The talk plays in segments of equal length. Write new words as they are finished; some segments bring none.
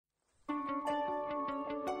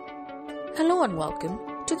Hello and welcome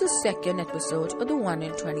to the second episode of the 1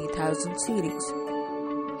 in 20,000 series.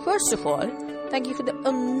 First of all, thank you for the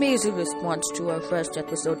amazing response to our first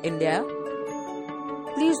episode, India.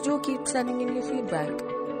 Please do keep sending in your feedback.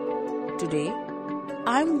 Today,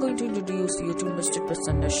 I'm going to introduce you to Mr.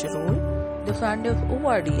 Prasanna Shirul, the founder of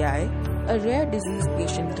ORDI, a rare disease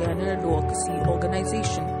patient care and advocacy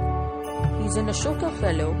organization. He's an Ashoka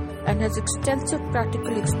Fellow and has extensive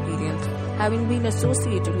practical experience, having been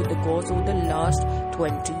associated with the cause over the last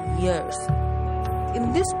 20 years.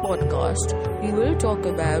 In this podcast, we will talk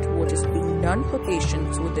about what is being done for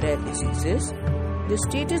patients with rare diseases, the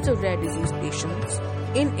status of rare disease patients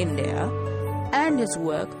in India, and his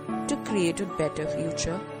work to create a better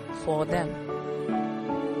future for them.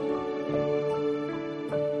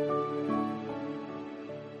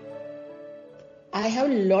 I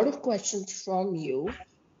have a lot of questions from you,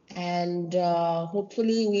 and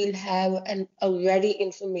hopefully we'll have a very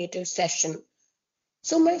informative session.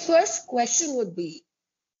 So my first question would be,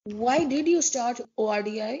 why did you start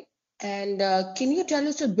ORDI? And can you tell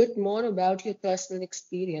us a bit more about your personal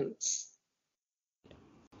experience?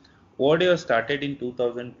 ORDI started in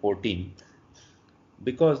 2014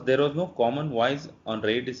 because there was no common voice on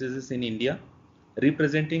rare diseases in India,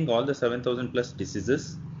 representing all the 7,000 plus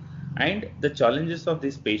diseases and the challenges of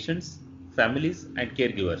these patients, families and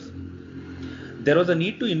caregivers. There was a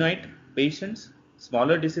need to unite patients,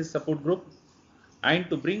 smaller disease support group, and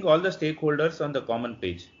to bring all the stakeholders on the common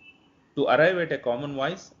page to arrive at a common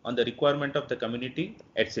voice on the requirement of the community,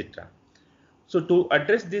 etc. So to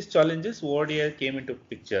address these challenges, ORDI came into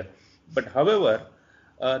picture. But however,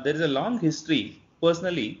 there is a long history.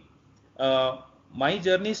 Personally, my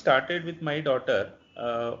journey started with my daughter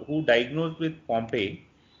who diagnosed with Pompe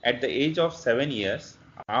at the age of 7 years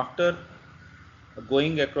after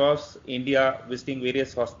going across India, visiting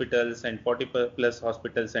various hospitals and 40 plus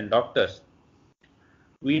hospitals and doctors.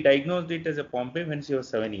 We diagnosed it as a Pompe when she was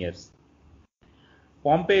 7 years.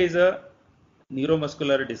 Pompe is a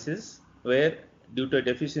neuromuscular disease where due to a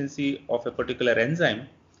deficiency of a particular enzyme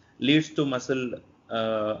leads to muscle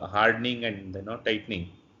hardening and tightening.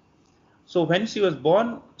 So when she was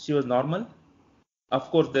born, she was normal. Of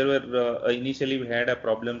course, there were initially we had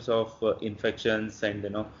problems of infections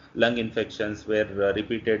and lung infections where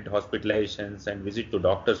repeated hospitalizations and visit to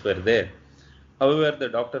doctors were there. However, the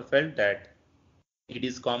doctor felt that it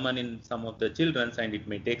is common in some of the children and it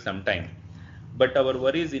may take some time. But our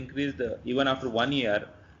worries increased even after 1 year.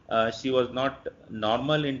 She was not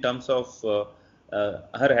normal in terms of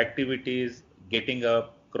her activities, getting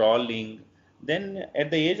up, crawling. Then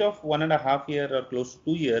at the age of 1.5 years or close to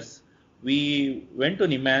 2 years, we went to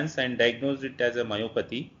NIMHANS and diagnosed it as a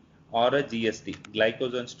myopathy or a GSD,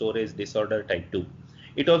 glycogen storage disorder type 2.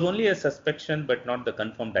 It was only a suspicion but not the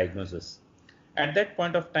confirmed diagnosis. At that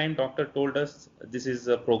point of time, doctor told us this is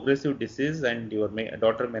a progressive disease and your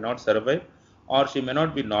daughter may not survive, or she may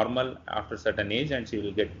not be normal after certain age and she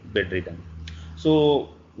will get bedridden. So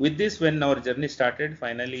with this, when our journey started,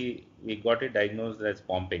 finally we got it diagnosed as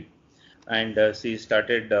Pompe. And she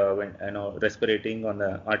started respirating on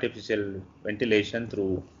the artificial ventilation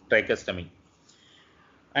through tracheostomy.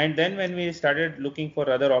 And then when we started looking for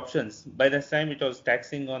other options, by this time it was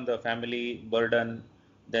taxing on the family burden,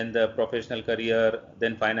 then the professional career,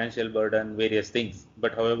 then financial burden, various things.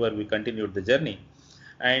 But however, we continued the journey.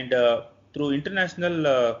 And through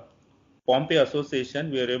International Pompe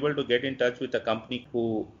Association, we were able to get in touch with a company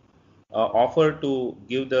who offered to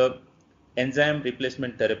give the enzyme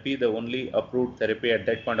replacement therapy, the only approved therapy at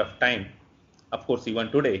that point of time, of course even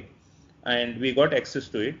today, and we got access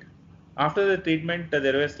to it. After the treatment,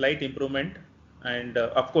 there was slight improvement, and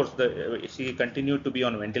of course she continued to be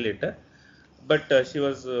on ventilator, but she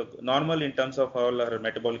was normal in terms of all her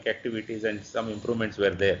metabolic activities and some improvements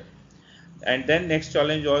were there. And then next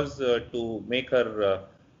challenge was to make her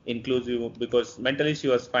inclusive, because mentally she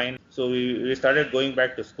was fine. So we started going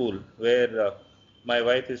back to school, where my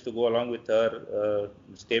wife used to go along with her,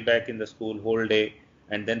 stay back in the school whole day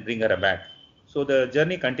and then bring her back. So the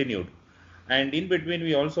journey continued. And in between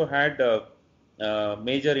we also had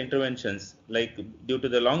major interventions, like due to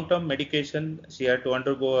the long-term medication, she had to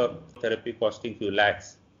undergo a therapy costing few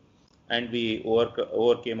lakhs, and we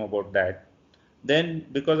overcame about that. Then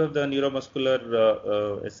because of the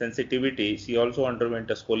neuromuscular sensitivity, she also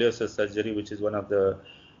underwent a scoliosis surgery, which is one of the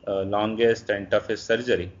longest and toughest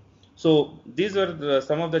surgery. So these were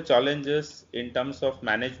some of the challenges in terms of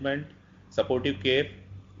management, supportive care,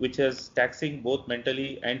 which is taxing both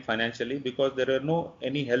mentally and financially, because there are no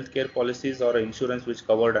any healthcare policies or insurance which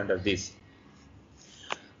covered under this.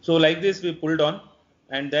 So like this, we pulled on,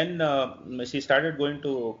 and then she started going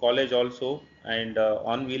to college also, and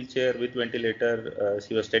on wheelchair with ventilator.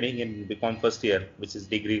 She was studying in BCom first year, which is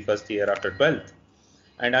degree first year after 12th.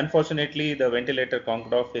 And unfortunately, the ventilator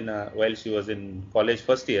conked off while she was in college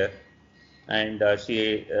first year, and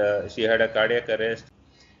she had a cardiac arrest.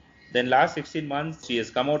 Then last 16 months, she has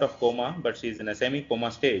come out of coma, but she's in a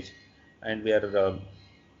semi-coma stage, and we are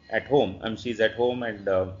at home. She's at home, and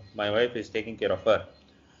my wife is taking care of her.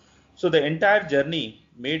 So the entire journey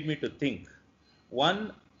made me to think,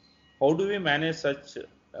 one, how do we manage such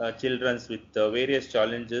children with various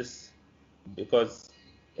challenges, because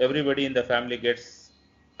everybody in the family gets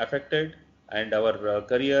affected, and our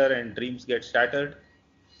career and dreams get shattered.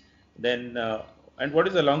 Then, and what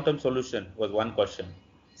is the long-term solution was one question.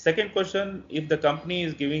 Second question, if the company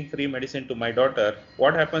is giving free medicine to my daughter,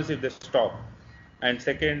 what happens if they stop? And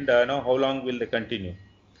second, how long will they continue?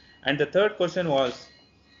 And the third question was,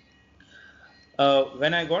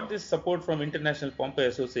 when I got this support from International Pompe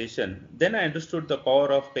Association, then I understood the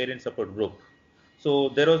power of parent support group. So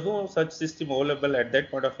there was no such system available at that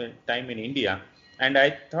point of time in India, and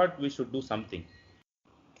I thought we should do something.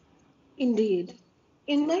 Indeed.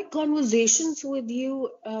 In my conversations with you,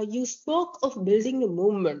 you spoke of building a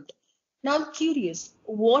movement. Now I'm curious,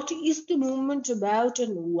 what is the movement about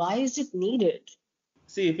and why is it needed?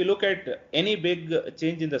 See, if you look at any big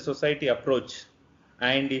change in the society approach,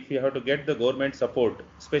 and if you have to get the government support,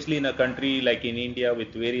 especially in a country like in India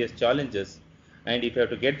with various challenges, and if you have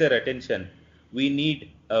to get their attention, we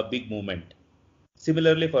need a big movement.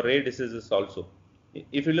 Similarly, for rare diseases also.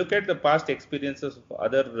 If you look at the past experiences of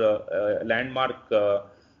other landmark,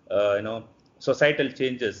 societal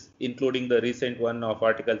changes, including the recent one of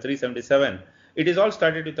Article 377, it is all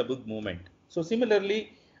started with a big movement. So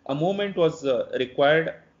similarly, a movement was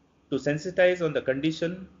required to sensitize on the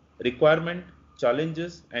condition, requirement,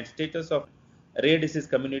 challenges, and status of rare disease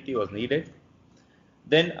community was needed.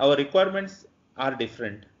 Then our requirements are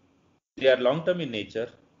different. They are long-term in nature.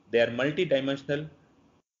 They are multi-dimensional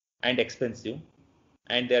and expensive,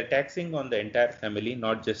 and they are taxing on the entire family,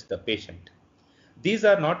 not just the patient. These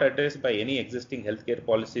are not addressed by any existing healthcare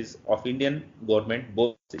policies of Indian government,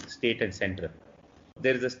 both state and central.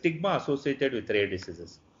 There is a stigma associated with rare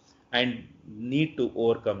diseases and need to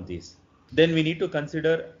overcome these. Then we need to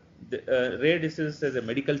consider the, rare diseases as a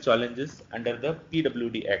medical challenges under the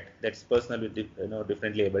PWD Act, that's Personal with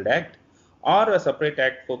Differently Abled Act, or a separate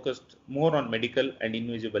act focused more on medical and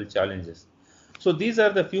invisible challenges. So these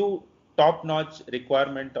are the few top-notch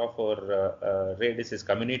requirement of our rare disease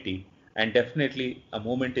community, and definitely a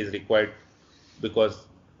movement is required, because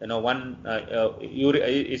it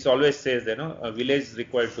always says a village is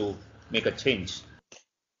required to make a change.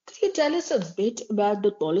 Could you tell us a bit about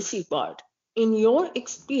the policy part? In your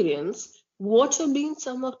experience, what have been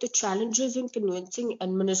some of the challenges in convincing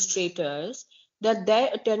administrators that their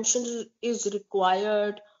attention is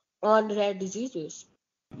required on rare diseases?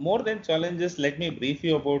 More than challenges, let me brief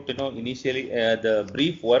you about initially the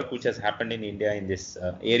brief work which has happened in India in this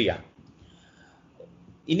area.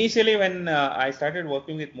 Initially, when I started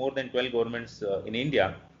working with more than 12 governments in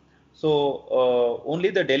India, so only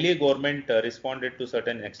the Delhi government responded to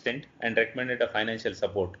certain extent and recommended a financial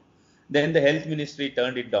support. Then the health ministry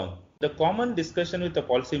turned it down. The common discussion with the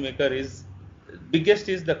policymaker is biggest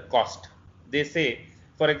is the cost. They say,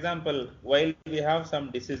 for example, while we have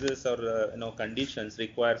some diseases or conditions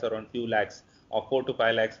requires around few lakhs or 4 to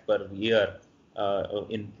 5 lakhs per year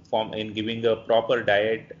in giving a proper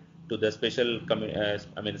diet to the special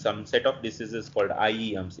some set of diseases called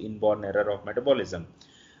IEMs, inborn error of metabolism.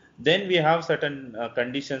 Then we have certain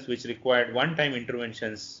conditions which required one-time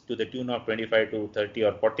interventions to the tune of 25 to 30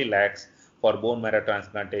 or 40 lakhs for bone marrow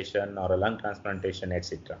transplantation or a lung transplantation,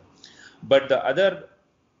 etc. But the other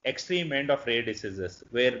extreme end of rare diseases,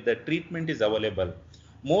 where the treatment is available,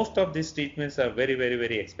 most of these treatments are very, very,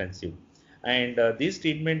 very expensive. And these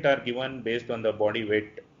treatments are given based on the body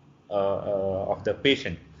weight of the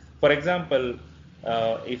patient. For example,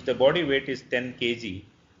 if the body weight is 10 kg,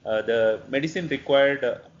 the medicine required,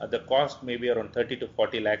 the cost may be around 30 to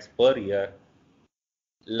 40 lakhs per year,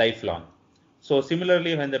 lifelong. So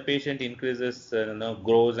similarly, when the patient increases,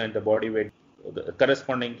 grows, and the body weight,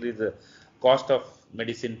 correspondingly, the cost of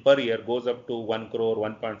medicine per year goes up to 1 crore,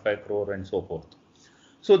 1.5 crore, and so forth.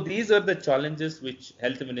 So these are the challenges which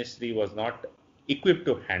Health Ministry was not equipped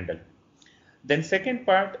to handle. Then second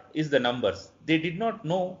part is the numbers. They did not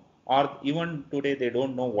know, or even today they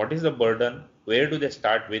don't know what is the burden, where do they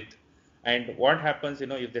start with, and what happens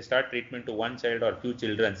if they start treatment to one child or few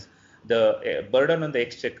children, the burden on the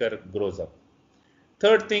exchequer grows up.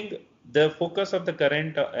 Third thing, The focus of the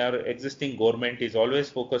current or existing government is always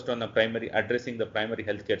focused on addressing the primary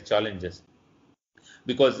healthcare challenges,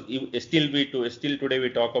 because still today we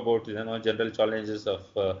talk about general challenges of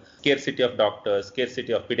scarcity of doctors,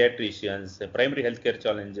 scarcity of pediatricians, primary healthcare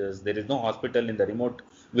challenges. There is no hospital in the remote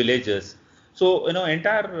villages. So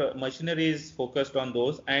entire machinery is focused on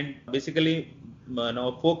those, and basically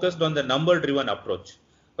focused on the number driven approach.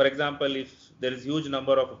 For example, if there is huge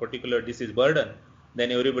number of a particular disease burden, then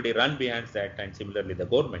everybody run behind that, and similarly the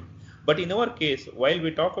government. But in our case, while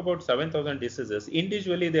we talk about 7,000 diseases,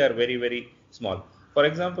 individually they are very, very small. For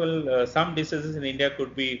example, some diseases in India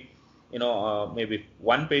could be, maybe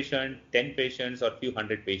one patient, 10 patients, or few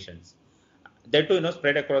hundred patients. That too,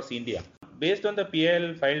 spread across India. Based on the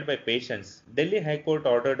PIL filed by patients, Delhi High Court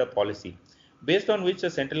ordered a policy based on which the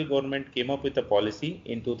central government came up with a policy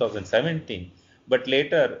in 2017. But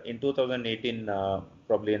later in 2018,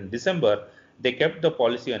 probably in December, they kept the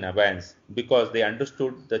policy on abeyance because they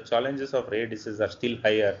understood the challenges of rare diseases are still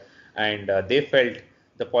higher, and they felt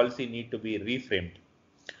the policy need to be reframed.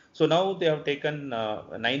 So now they have taken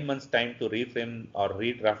 9 months time to reframe or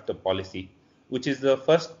redraft the policy, which is the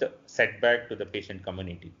first setback to the patient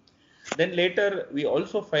community. Then later we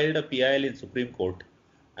also filed a PIL in Supreme Court,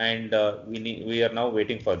 and we are now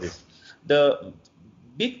waiting for this. The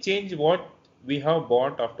big change what we have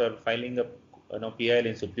bought after filing a PIL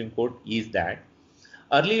in Supreme Court is that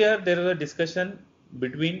earlier there was a discussion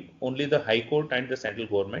between only the High Court and the central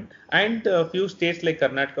government, and a few states like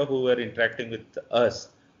Karnataka who were interacting with us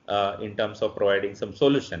in terms of providing some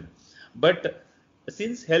solution. But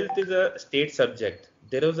since health is a state subject,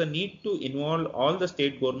 there was a need to involve all the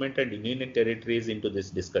state government and union territories into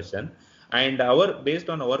this discussion. And based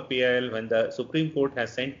on our PIL, when the Supreme Court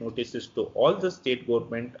has sent notices to all the state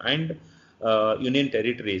government and union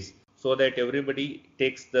territories, so that everybody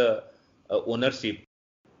takes the ownership.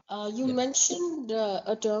 You mentioned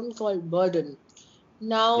a term called burden.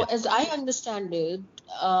 Now, Yeah. as I understand it,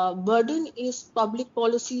 burden is public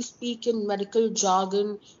policy speak in medical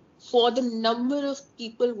jargon for the number of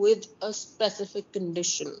people with a specific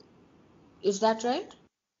condition. Is that right?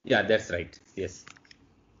 Yeah, that's right. Yes.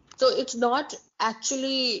 So it's not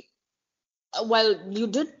actually, well, you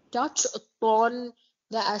did touch upon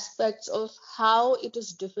the aspects of how it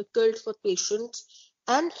is difficult for patients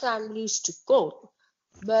and families to cope.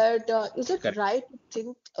 But is it Correct. right to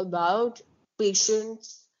think about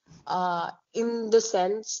patients in the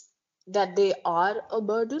sense that they are a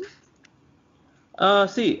burden?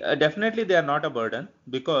 Definitely they are not a burden,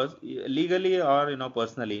 because legally or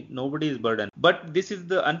personally nobody is burdened. But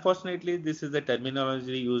unfortunately this is the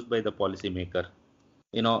terminology used by the policymaker.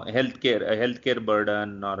 A healthcare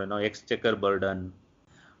burden, or exchequer burden.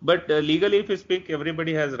 But legally, if you speak,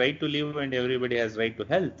 everybody has right to live and everybody has right to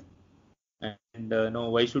health. And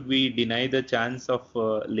why should we deny the chance of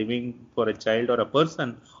living for a child or a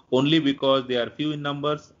person only because they are few in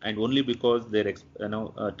numbers and only because their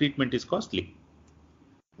treatment is costly?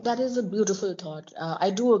 That is a beautiful thought. I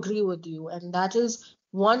do agree with you, and that is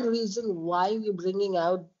one reason why we're bringing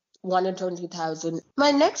out 1 in 20,000. My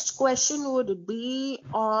next question would be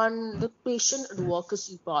on the patient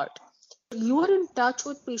advocacy part. You are in touch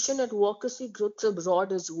with patient advocacy groups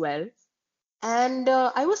abroad as well, and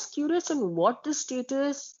I was curious on what the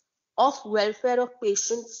status of welfare of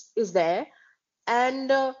patients is there,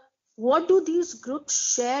 and what do these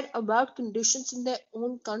groups share about conditions in their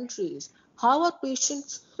own countries? How are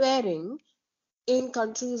patients faring in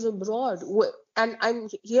countries abroad? And I'm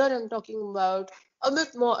talking about a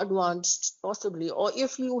bit more advanced, possibly, or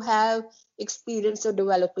if you have experience of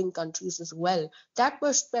developing countries as well. That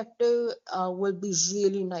perspective will be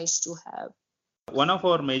really nice to have. One of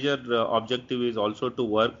our major objective is also to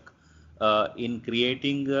work in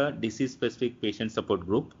creating a disease-specific patient support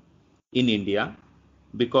group in India,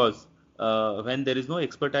 because when there is no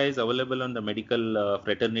expertise available on the medical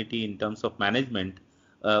fraternity in terms of management,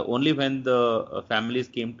 only when the families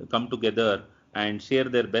come together and share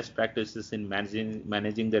their best practices in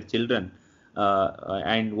managing their children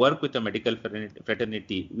and work with the medical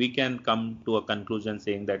fraternity, we can come to a conclusion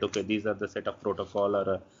saying that okay, these are the set of protocol or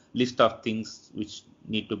a list of things which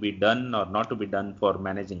need to be done or not to be done for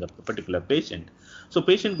managing a particular patient. So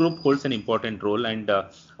patient group holds an important role, and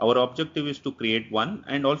our objective is to create one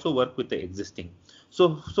and also work with the existing.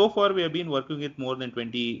 So far we have been working with more than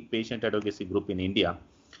 20 patient advocacy group in India.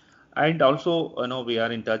 And also, we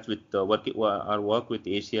are in touch with our work with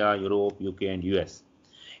Asia, Europe, UK, and US.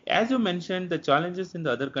 As you mentioned, the challenges in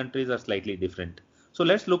the other countries are slightly different. So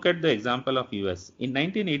let's look at the example of US. In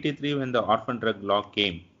 1983, when the orphan drug law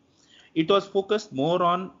came, it was focused more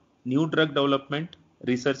on new drug development,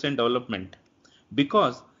 research and development,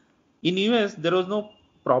 because In US, there was no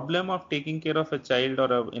problem of taking care of a child or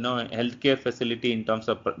a healthcare facility in terms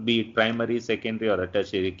of be it primary, secondary, or a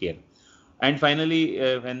tertiary care. And finally,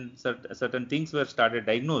 when certain things were started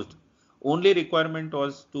diagnosed, only requirement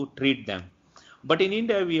was to treat them. But in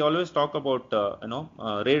India, we always talk about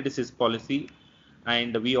rare disease policy,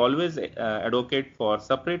 and we always advocate for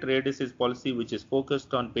separate rare disease policy, which is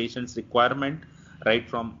focused on patients' requirement, right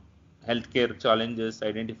from healthcare challenges,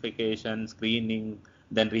 identification, screening,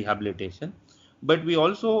 then rehabilitation. But we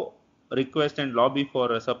also request and lobby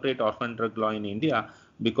for a separate orphan drug law in India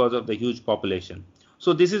because of the huge population.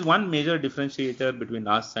 So this is one major differentiator between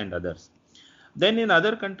us and others. Then in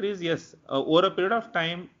other countries, yes, over a period of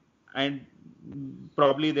time, and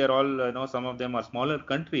probably they're all, some of them are smaller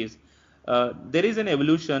countries. There is an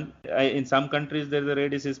evolution. In some countries, there's a rare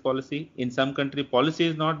disease policy. In some country, policy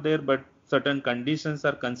is not there, but certain conditions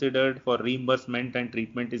are considered for reimbursement and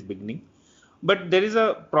treatment is beginning. But there is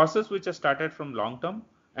a process which has started from long term,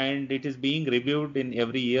 and it is being reviewed in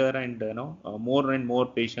every year, and more and more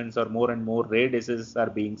patients or more and more rare diseases are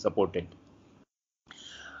being supported.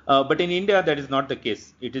 But in India, that is not the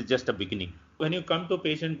case. It is just a beginning. When you come to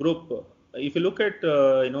patient group, if you look at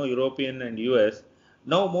European and US,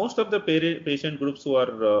 now most of the patient groups who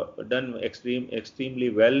are done extremely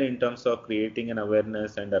well in terms of creating an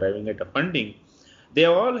awareness and arriving at a funding, they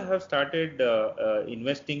all have started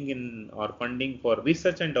investing in or funding for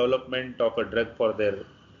research and development of a drug for their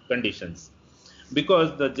conditions,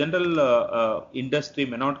 because the general industry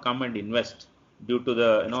may not come and invest due to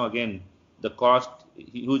the again the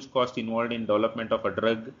huge cost involved in development of a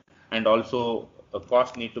drug, and also a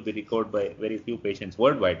cost need to be recovered by very few patients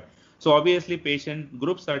worldwide. So obviously patient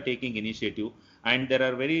groups are taking initiative, and there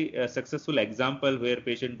are very successful example where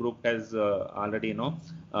patient group has already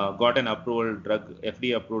got an approval drug,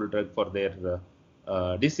 FDA approval drug for their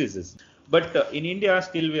diseases. But in India,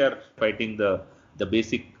 still we are fighting the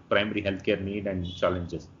basic primary healthcare need and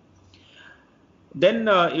challenges. Then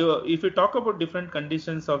if you talk about different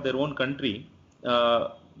conditions of their own country,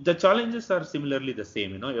 the challenges are similarly the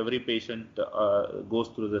same. Every patient goes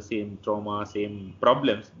through the same trauma, same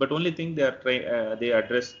problems, but only thing they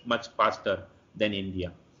address much faster than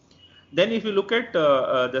India. Then if you look at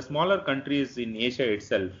the smaller countries in Asia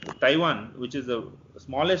itself, Taiwan, which is the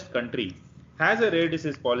smallest country, has a rare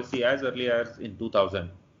disease policy as early as in 2000.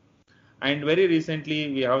 And very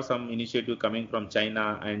recently, we have some initiative coming from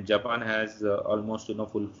China, and Japan has almost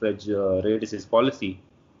full-fledged rare disease policy.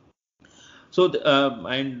 So,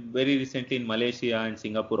 and very recently in Malaysia and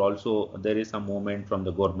Singapore also, there is some movement from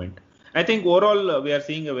the government. I think overall, we are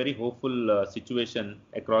seeing a very hopeful situation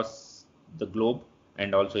across the globe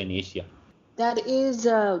and also in Asia. That is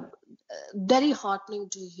very heartening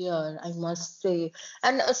to hear, I must say.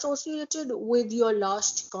 And associated with your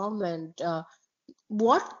last comment,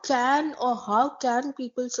 what can or how can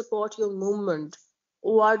people support your movement,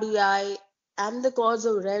 ORDI, and the cause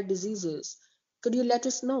of rare diseases? Could you let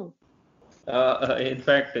us know? In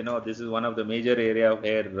fact, this is one of the major area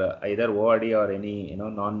where either ORD or any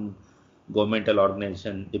non-governmental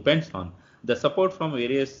organization depends on. The support from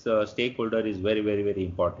various stakeholders is very, very, very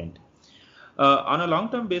important. On a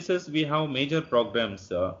long-term basis, we have major programs.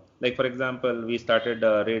 Like for example, we started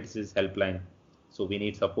a rare disease helpline, so we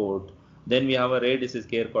need support. Then we have a rare disease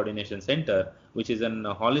care coordination center, which is an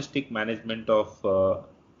holistic management of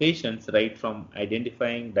patients, right from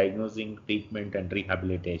identifying, diagnosing, treatment, and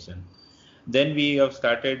rehabilitation. Then we have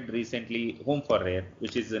started recently Home for Rare,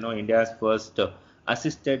 which is India's first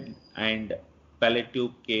assisted and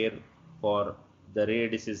palliative care for the rare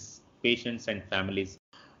disease patients and families.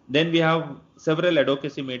 Then we have several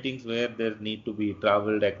advocacy meetings where there need to be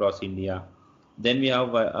traveled across India. Then we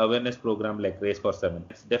have awareness program like Race for 7.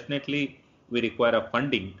 Definitely we require a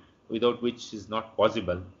funding, without which is not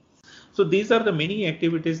possible. So these are the many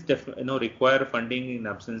activities that require funding in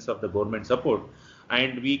absence of the government support,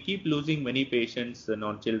 and we keep losing many patients and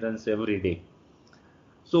children every day.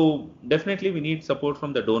 So definitely we need support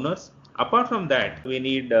from the donors. Apart from that, we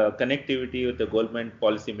need connectivity with the government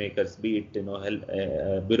policymakers, be it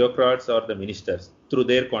bureaucrats or the ministers, through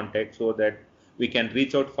their contact, so that we can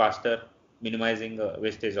reach out faster, minimizing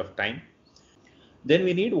wastage of time. Then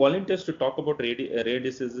we need volunteers to talk about rare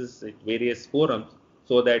diseases at various forums,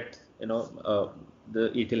 so that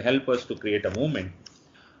it will help us to create a movement.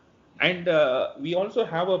 And we also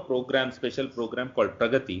have a special program called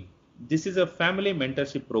Pragati. This is a family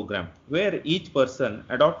mentorship program where each person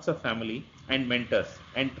adopts a family and mentors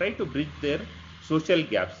and try to bridge their social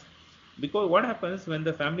gaps. Because what happens when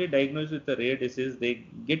the family diagnosed with a rare disease, they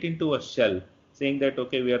get into a shell saying that,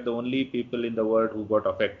 okay, we are the only people in the world who got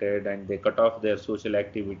affected, and they cut off their social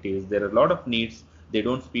activities. There are a lot of needs they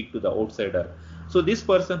don't speak to the outsider. So this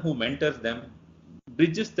person who mentors them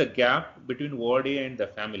bridges the gap between ward A and the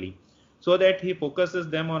family, so that he focuses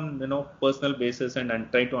them on personal basis and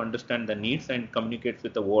try to understand the needs and communicates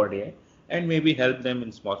with the ward A and maybe help them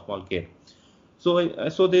in small care.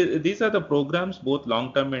 So these are the programs, both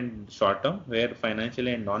long term and short term, where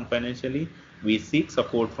financially and non-financially we seek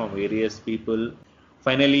support from various people.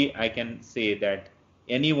 Finally, I can say that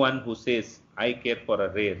anyone who says I care for a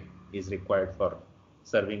rare is required for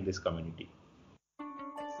serving this community.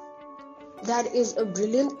 That is a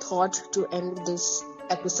brilliant thought to end this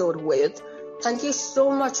episode with. Thank you so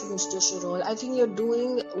much, Mr. Shirol. I think you're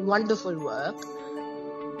doing wonderful work.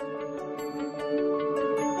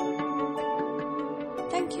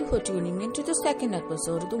 Thank you for tuning in to the second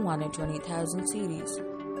episode of the 1 in 20,000 series.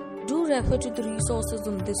 Do refer to the resources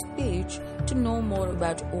on this page to know more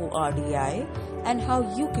about ORDI and how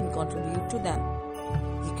you can contribute to them.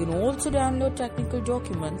 You can also download technical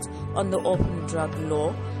documents on the orphan drug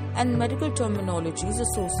law and medical terminologies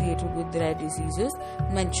associated with rare diseases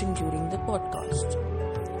mentioned during the podcast.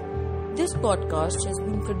 This podcast has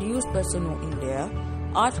been produced by Suno India,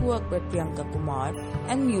 artwork by Priyanka Kumar,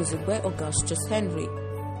 and music by Augustus Henry.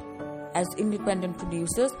 As independent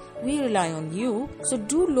producers, we rely on you, so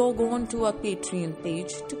do log on to our Patreon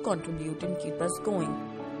page to contribute and keep us going.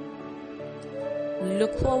 We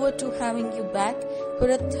look forward to having you back for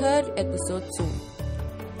a third episode soon.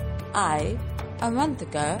 I,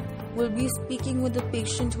 Avantika, will be speaking with a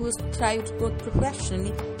patient who has thrived both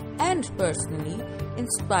professionally and personally in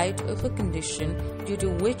spite of a condition due to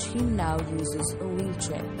which he now uses a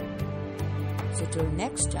wheelchair. So till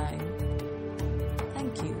next time,